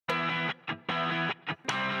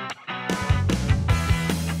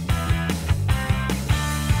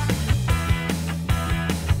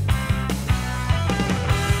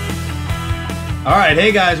All right,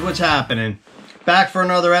 hey guys, what's happening? Back for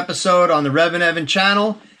another episode on the REVan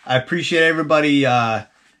channel. I appreciate everybody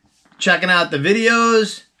checking out the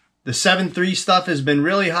videos. The 7.3 stuff has been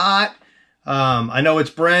really hot. I know it's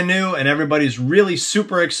brand new and everybody's really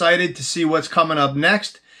super excited to see what's coming up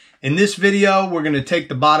next. In this video, we're going to take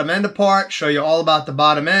the bottom end apart, show you all about the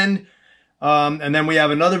bottom end. And then we have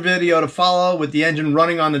another video to follow with the engine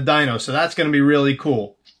running on the dyno. So that's going to be really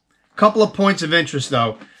cool. Couple of points of interest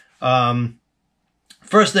though.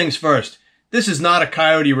 First things first, this is not a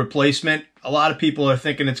Coyote replacement. A lot of people are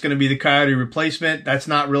thinking it's going to be the Coyote replacement. That's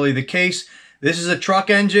not really the case. This is a truck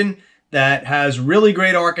engine that has really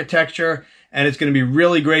great architecture, and it's going to be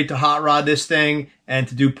really great to hot rod this thing and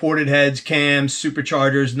to do ported heads, cams,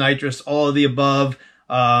 superchargers, nitrous, all of the above.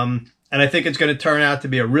 And I think it's going to turn out to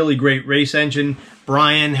be a really great race engine.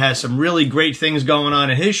 Brian has some really great things going on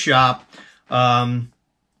in his shop.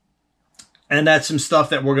 And that's some stuff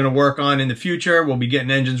that we're going to work on in the future. We'll be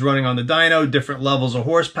getting engines running on the dyno, different levels of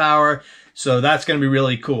horsepower. So that's going to be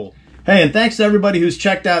really cool. Hey, and thanks to everybody who's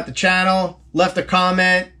checked out the channel, left a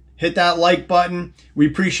comment, hit that like button. We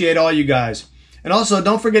appreciate all you guys. And also,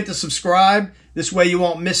 don't forget to subscribe. This way you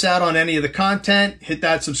won't miss out on any of the content. Hit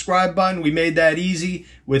that subscribe button. We made that easy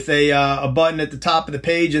with a button at the top of the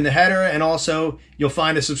page in the header. And also, you'll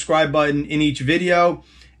find a subscribe button in each video.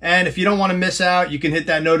 And if you don't want to miss out, you can hit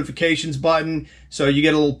that notifications button so you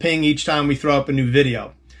get a little ping each time we throw up a new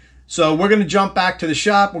video. So we're going to jump back to the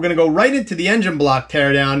shop. We're going to go right into the engine block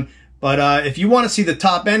teardown. But if you want to see the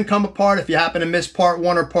top end come apart, if you happen to miss part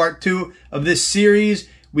 1 or part 2 of this series,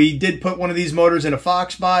 we did put one of these motors in a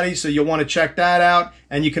Fox body, so you'll want to check that out.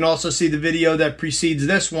 And you can also see the video that precedes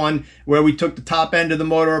this one where we took the top end of the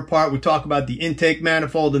motor apart. We talk about the intake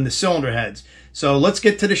manifold and the cylinder heads. So let's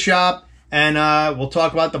get to the shop. And we'll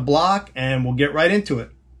talk about the block, and we'll get right into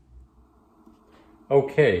it.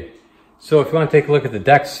 Okay, so if you want to take a look at the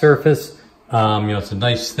deck surface, it's a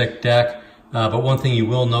nice thick deck. But one thing you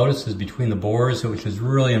will notice is between the bores, which is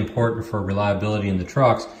really important for reliability in the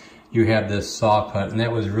trucks, you have this saw cut, and that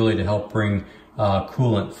was really to help bring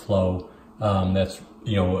coolant flow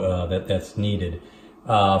that's needed.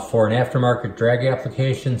 For an aftermarket drag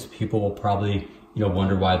applications, people will probably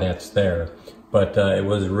wonder why that's there. But it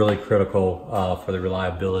was really critical for the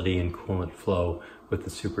reliability and coolant flow with the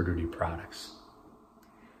Super Duty products.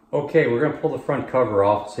 Okay, we're going to pull the front cover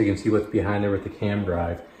off so you can see what's behind there with the cam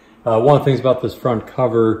drive. One of the things about this front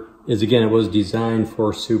cover is, again, it was designed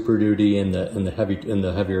for Super Duty and the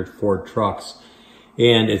heavier Ford trucks,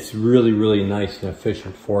 and it's really, really nice and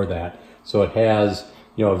efficient for that. So it has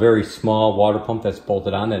a very small water pump that's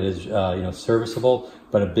bolted on that is serviceable,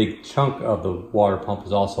 but a big chunk of the water pump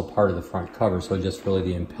is also part of the front cover. So just really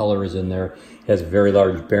the impeller is in there. It has a very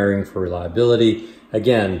large bearing for reliability.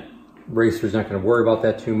 Again, racers not going to worry about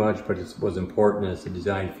that too much, but it was important as a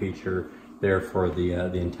design feature there for the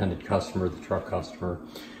intended customer, the truck customer.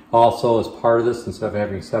 Also, as part of this, instead of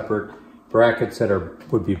having separate brackets that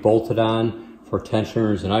would be bolted on for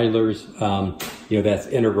tensioners and idlers, that's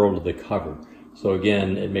integral to the cover. So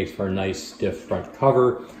again, it makes for a nice stiff front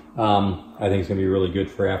cover. I think it's going to be really good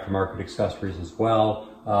for aftermarket accessories as well,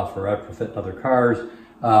 for retrofit other cars.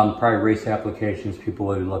 Probably race applications, people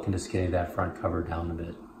will be looking to skinny that front cover down a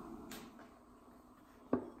bit.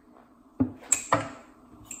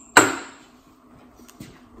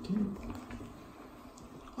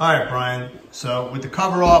 All right, Brian. So with the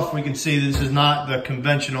cover off, we can see this is not the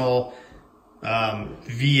conventional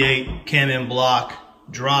V8 cam-in block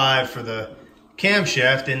drive for the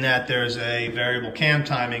camshaft, in that there's a variable cam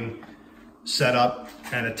timing setup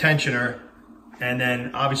and a tensioner, and then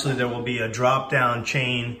obviously there will be a drop down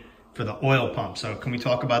chain for the oil pump. So can we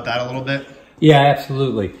talk about that a little bit? Yeah,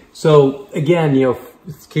 absolutely. So again,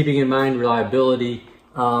 keeping in mind reliability,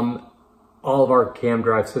 all of our cam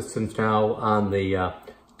drive systems now on the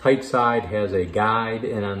tight side has a guide,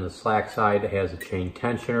 and on the slack side it has a chain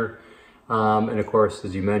tensioner. And of course,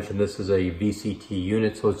 as you mentioned, this is a VCT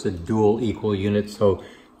unit, so it's a dual equal unit, so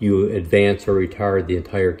you advance or retard the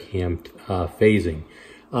entire cam phasing.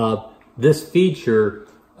 This feature,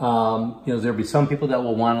 there'll be some people that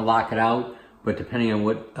will want to lock it out, but depending on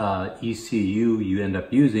what ECU you end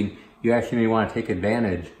up using, you actually may want to take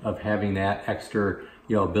advantage of having that extra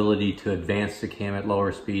ability to advance the cam at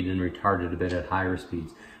lower speed and retard it a bit at higher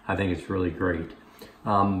speeds. I think it's really great.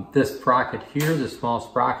 This sprocket here, this small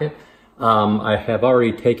sprocket, I have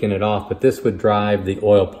already taken it off, but this would drive the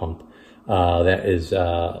oil pump. That is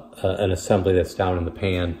an assembly that's down in the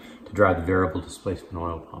pan to drive the variable displacement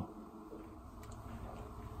oil pump.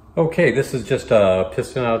 Okay, this is just a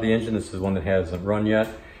piston out of the engine. This is one that hasn't run yet.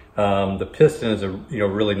 The piston is a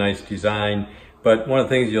really nice design. But one of the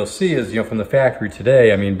things you'll see is, from the factory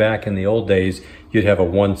today, I mean, back in the old days, you'd have a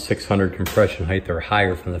 1/600 compression height or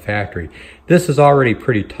higher from the factory. This is already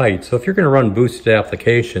pretty tight. So if you're going to run boosted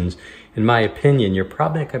applications, in my opinion, you're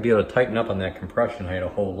probably not going to be able to tighten up on that compression height a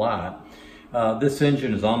whole lot. This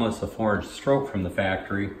engine is almost a 4-inch stroke from the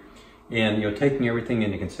factory. And, taking everything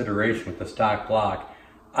into consideration with the stock block,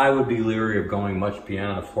 I would be leery of going much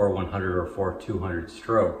beyond a 4/100 or 4/200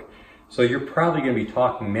 stroke. So you're probably going to be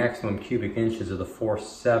talking maximum cubic inches of the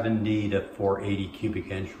 470 to 480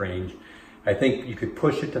 cubic inch range. I think you could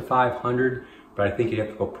push it to 500, but I think you'd have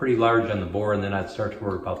to go pretty large on the bore, and then I'd start to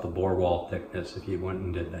worry about the bore wall thickness if you went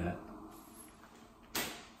and did that.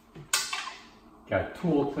 Got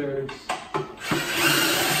tool clearance.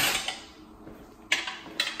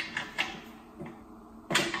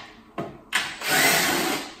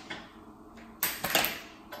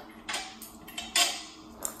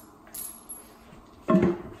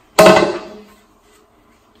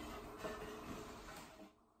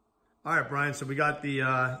 All right, Brian, so we got the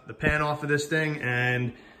pan off of this thing,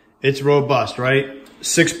 and it's robust, right?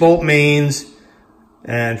 6-bolt mains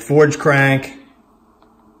and forged crank.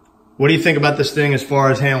 What do you think about this thing as far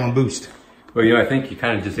as handling boost? Well, I think you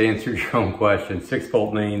kind of just answered your own question.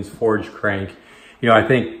 6-bolt mains, forged crank. I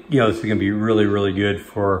think, this is going to be really, really good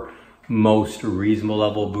for most reasonable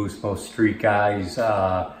level boost, most street guys,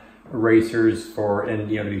 racers, and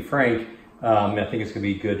to be frank, I think it's going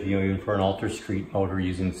to be good, even for an ultra street motor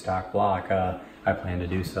using stock block. I plan to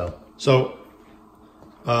do so. So,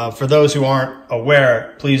 for those who aren't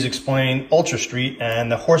aware, please explain ultra street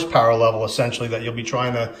and the horsepower level essentially that you'll be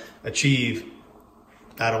trying to achieve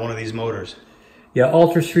out of one of these motors. Yeah,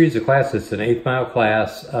 ultra street is a class. It's an 8th mile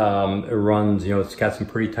class. It runs, it's got some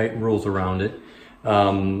pretty tight rules around it.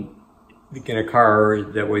 In a car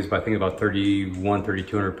that weighs, I think, about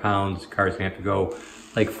 3,200 pounds, cars gonna have to go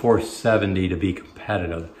like 470 to be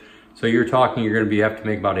competitive. So you're talking, you're gonna have to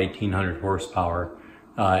make about 1,800 horsepower,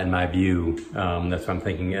 in my view. That's what I'm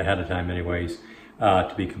thinking ahead of time anyways,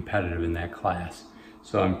 to be competitive in that class.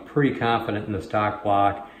 So I'm pretty confident in the stock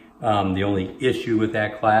block. The only issue with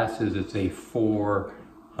that class is it's a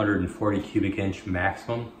 440 cubic inch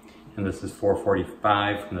maximum, and this is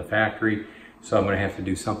 445 from the factory. So I'm gonna have to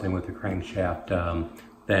do something with the crankshaft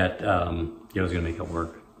that is gonna make it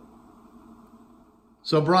work.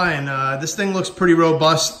 So Brian, this thing looks pretty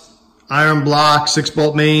robust. Iron block,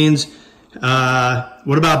 6-bolt mains.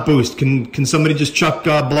 What about boost? Can somebody just chuck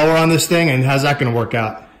a blower on this thing, and how's that going to work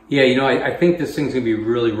out? Yeah, I think this thing's going to be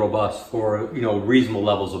really robust for, reasonable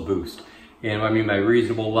levels of boost. And what I mean by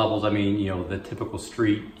reasonable levels, I mean, the typical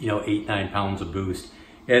street, 8-9 pounds of boost.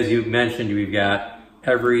 As you mentioned, we've got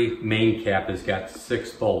every main cap has got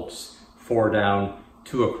 6 bolts, 4 down,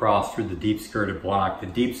 2 across through the deep skirted block. The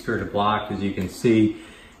deep skirted block, as you can see,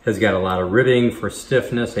 has got a lot of ribbing for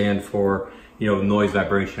stiffness and for, noise,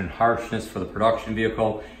 vibration, and harshness for the production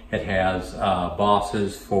vehicle. It has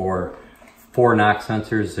bosses for 4 knock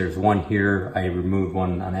sensors. There's one here. I removed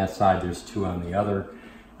one on that side. There's 2 on the other.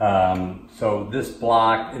 So this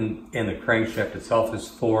block and the crankshaft itself is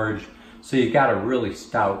forged. So you've got a really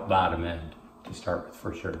stout bottom end to start with,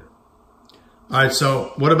 for sure. All right,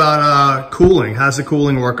 so what about cooling? How's the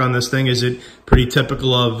cooling work on this thing? Is it pretty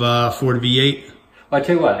typical of Ford V8? Well, I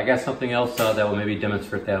tell you what, I got something else that will maybe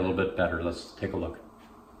demonstrate that a little bit better. Let's take a look.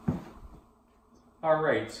 All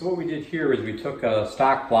right, so what we did here is we took a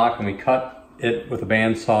stock block and we cut it with a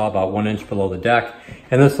bandsaw about 1 inch below the deck.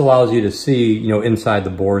 And this allows you to see, inside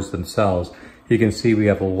the bores themselves. You can see we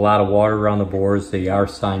have a lot of water around the bores. They are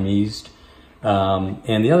Siamesed.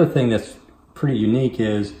 And the other thing that's pretty unique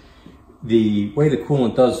is the way the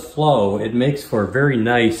coolant does flow. It makes for a very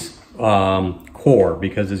nice core,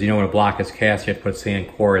 because as you know, when a block is cast, you have to put sand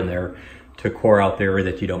core in there to core out the area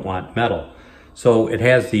that you don't want metal. So it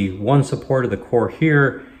has the one support of the core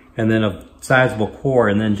here, and then a sizable core,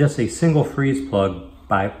 and then just a single freeze plug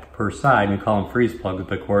per side. We call them freeze plugs,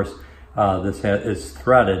 but of course this is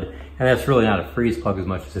threaded, and that's really not a freeze plug as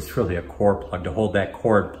much as it's really a core plug to hold that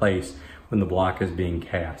core in place when the block is being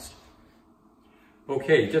cast.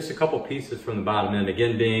 Okay, just a couple pieces from the bottom end.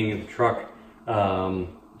 Again, being the truck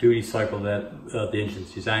duty cycle that the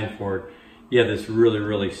engine's designed for, you have this really,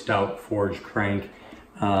 really stout forged crank.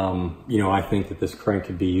 I think that this crank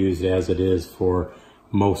could be used as it is for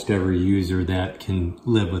most every user that can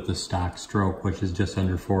live with the stock stroke, which is just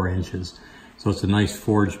under 4 inches. So it's a nice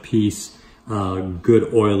forged piece,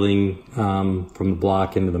 good oiling from the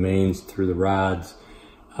block into the mains through the rods.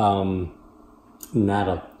 Not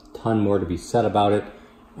a ton more to be said about it.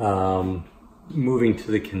 Moving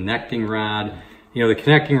to the connecting rod. The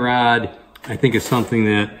connecting rod, I think, is something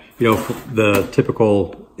that, the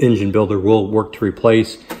typical engine builder will work to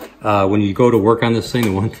replace. When you go to work on this thing,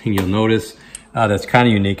 the one thing you'll notice that's kind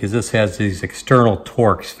of unique is this has these external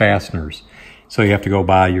Torx fasteners. So you have to go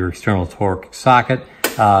buy your external Torx socket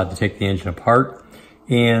to take the engine apart.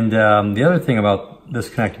 And the other thing about this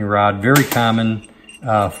connecting rod, very common,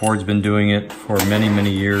 Ford's been doing it for many,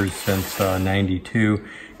 many years, since 92,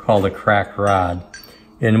 called a cracked rod.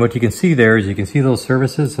 And what you can see there is you can see those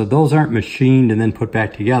surfaces. So those aren't machined and then put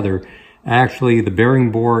back together. Actually, the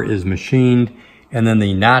bearing bore is machined, and then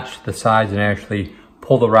they notch the sides and actually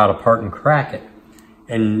pull the rod apart and crack it.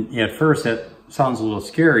 And at first that sounds a little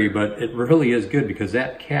scary, but it really is good because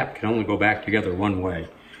that cap can only go back together one way.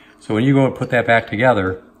 So when you go and put that back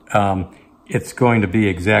together, it's going to be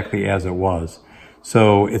exactly as it was.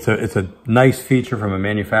 So it's a nice feature from a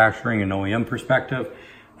manufacturing and OEM perspective.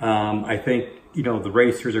 I think, the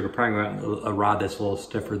racers are probably going to a rod that's a little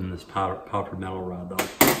stiffer than this powdered metal rod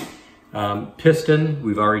though. Piston,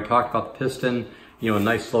 we've already talked about the piston. A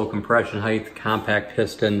nice low compression height, compact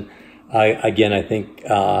piston. Again, I think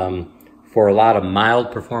for a lot of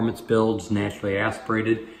mild performance builds, naturally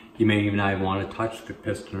aspirated, you may even not want to touch the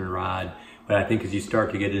piston or rod. But I think as you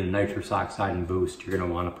start to get into nitrous oxide and boost, you're going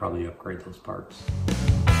to want to probably upgrade those parts.